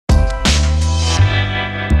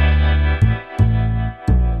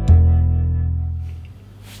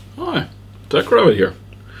Tech Rabbit here.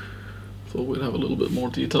 Thought we'd have a little bit more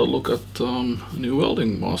detailed look at a new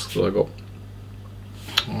welding mask that I got.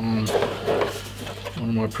 One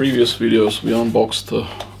of my previous videos we unboxed the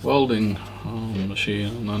welding machine,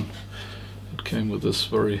 and then it came with this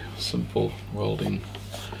very simple welding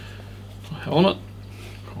helmet.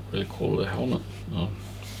 Can't really call it a helmet,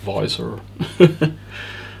 visor.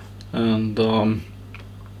 And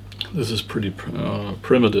this is pretty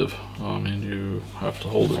primitive. I mean, you have to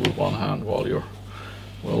hold it with one hand while you're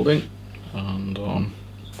welding, and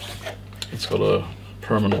it's got a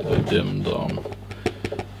permanently dimmed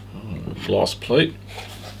glass plate,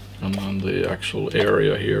 and then the actual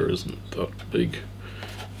area here isn't that big,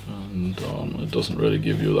 and it doesn't really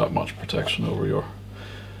give you that much protection over your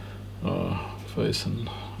face. And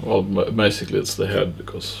well, basically it's the head,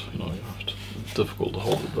 because it's difficult to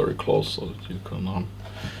hold it very close so that you can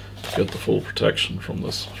get the full protection from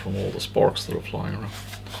all the sparks that are flying around.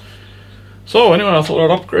 So anyway, I thought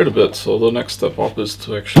I'd upgrade a bit. So the next step up is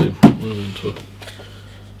to actually move into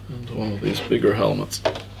one of these bigger helmets.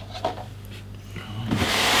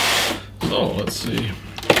 So let's see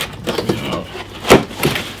what we have.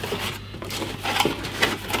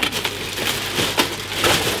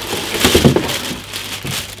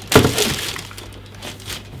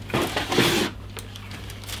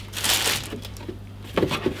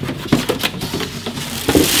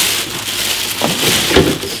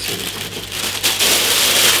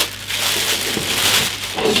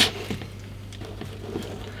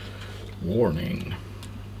 Warning.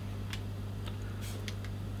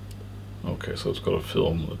 Okay, so it's got a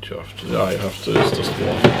film that you have to, it's just one.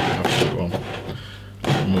 You have to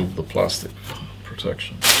remove the plastic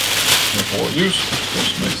protection before use,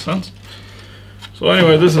 which makes sense. So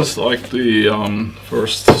anyway, this is like the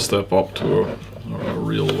first step up to a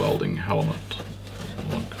real welding helmet. I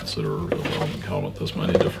wouldn't consider a real welding helmet. There's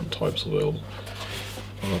many different types available.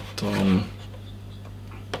 But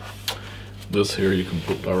this here you can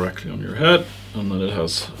put directly on your head, and then it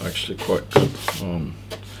has actually quite good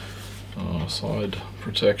side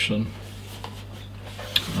protection,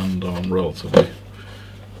 and relatively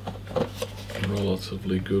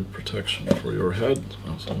good protection for your head.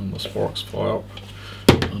 So when the sparks fly up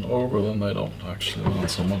and over, then they don't actually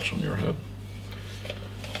land so much on your head.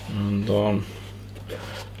 And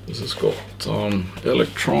this has got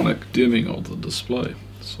electronic dimming of the display,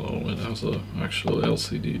 so it has a actual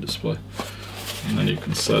LCD display. And then you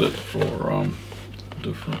can set it for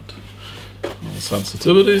different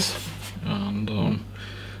sensitivities, and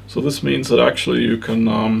so this means that actually you can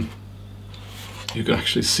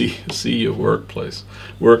actually see your workpiece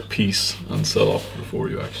and set up before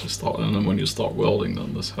you actually start. And then when you start welding,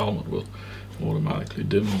 then this helmet will automatically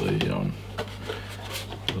dim the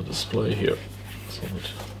display here, so that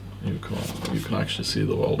you can actually see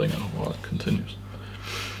the welding while it continues.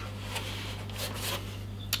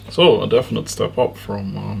 So a definite step up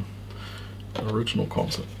from the original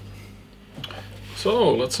concept.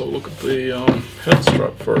 So let's have a look at the head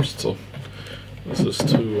strap first. So this is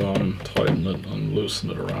to tighten it and loosen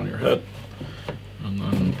it around your head, and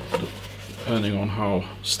then depending on how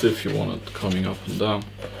stiff you want it coming up and down,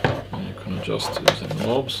 you can adjust using the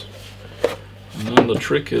knobs. And then the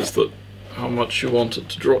trick is that how much you want it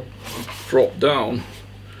to drop down.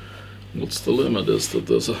 What's the limit is that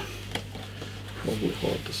there's probably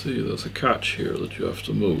hard to see, there's a catch here that you have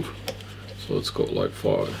to move. So it's got like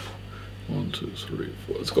 1, 2, 3,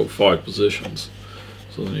 4. It's got 5 positions.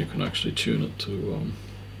 So then you can actually tune it to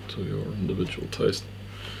your individual taste.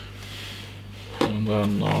 And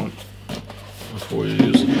then before you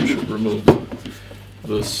use it, you should remove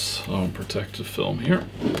this protective film here.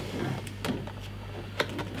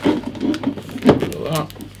 Get rid of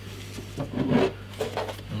that.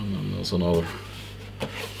 And then there's another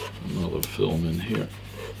film in here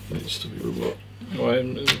that needs to be removed. Anyway,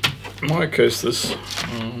 in my case, this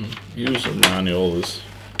user manual is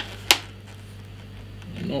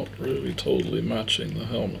not really totally matching the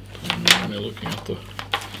helmet. When you're looking at the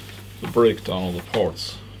breakdown of the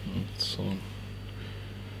parts, it's the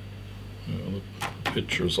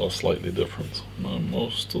pictures are slightly different.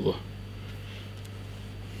 Most of the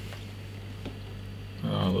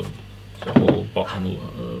whole button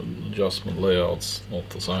adjustment layout's not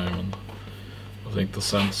the same, and I think the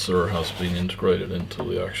sensor has been integrated into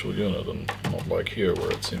the actual unit, and not like here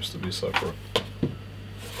where it seems to be separate.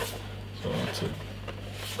 So that's it.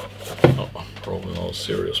 Probably not a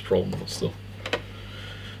serious problem, but still.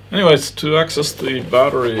 Anyways, to access the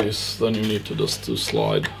batteries, then you need to just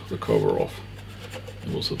slide the cover off.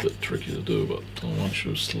 It was a bit tricky to do, but once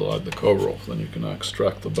you slide the cover off, then you can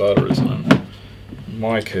extract the batteries. And in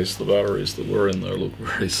my case, the batteries that were in there look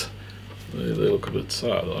they look a bit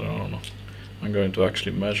sad. I don't know. I'm going to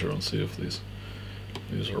actually measure and see if these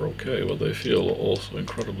are okay, but they feel also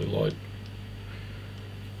incredibly light.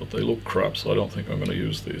 But they look crap, so I don't think I'm going to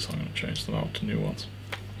use these. I'm going to change them out to new ones.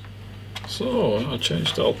 So I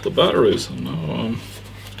changed out the batteries, and now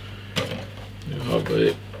you have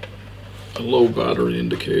a low battery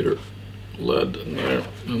indicator LED in there,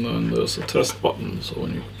 and then there's a test button. So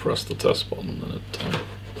when you press the test button, then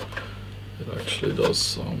it actually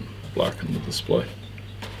does blacken the display.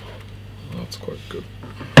 That's quite good.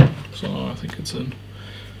 So I think it's in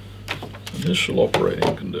initial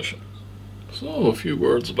operating condition. So a few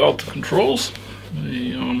words about the controls.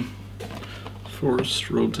 The first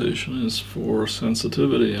rotation is for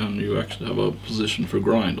sensitivity, and you actually have a position for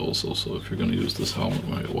grind also. So if you're going to use this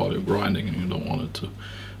helmet while you're grinding and you don't want it to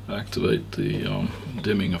activate the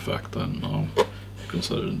dimming effect, then you can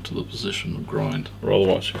set it into the position of grind, or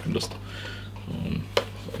otherwise you can just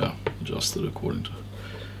adjust it according to.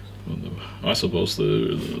 I suppose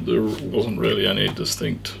there wasn't really any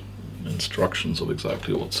distinct instructions of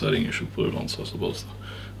exactly what setting you should put it on, so I suppose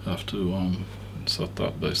I have to set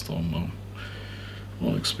that based on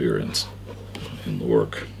experience in the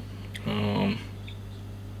work.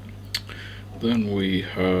 Then we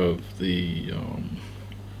have the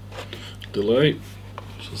delay,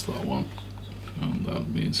 which is that one, and that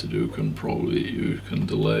means that you can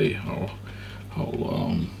delay how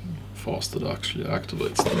fast it actually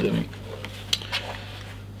activates the dimming.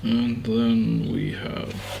 And then we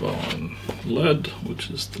have LED, which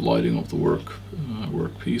is the lighting of the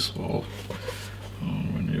workpiece while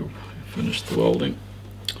when you finish the welding.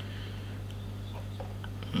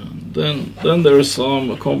 And then there's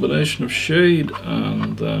a combination of shade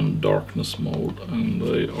and then darkness mode, and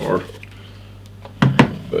they are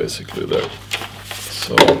basically there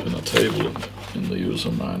set up in a table in the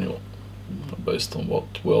user manual based on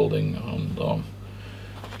what welding and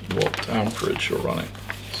what amperage you're running.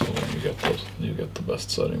 So when you get those, you get the best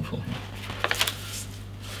setting from here.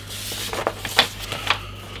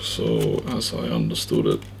 So as I understood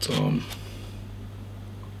it,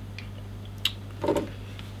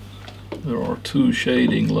 there are two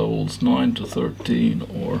shading levels, 9 to 13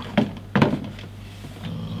 or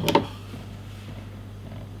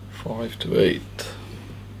 5 to 8.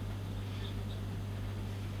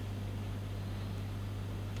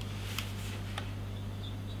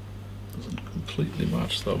 Completely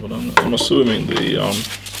match that, but I'm assuming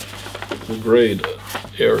the grade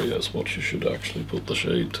area is what you should actually put the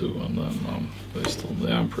shade to, and then based on the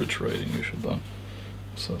amperage rating you should then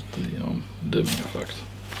set the dimming effect.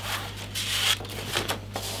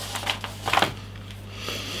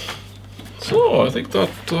 So I think that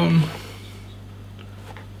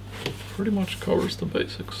pretty much covers the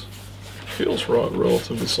basics. Feels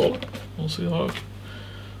relatively solid. We'll see how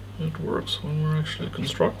it works when we're actually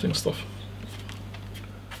constructing stuff.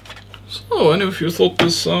 So, and if you thought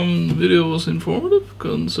this video was informative,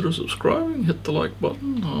 consider subscribing, hit the like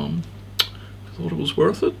button if you thought it was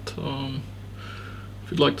worth it.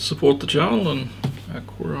 If you'd like to support the channel and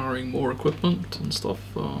acquiring more equipment and stuff,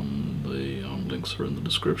 the links are in the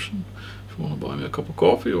description if you want to buy me a cup of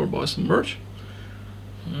coffee or buy some merch.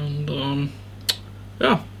 And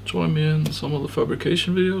yeah, join me in some of the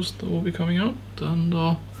fabrication videos that will be coming out, and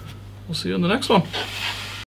we'll see you in the next one.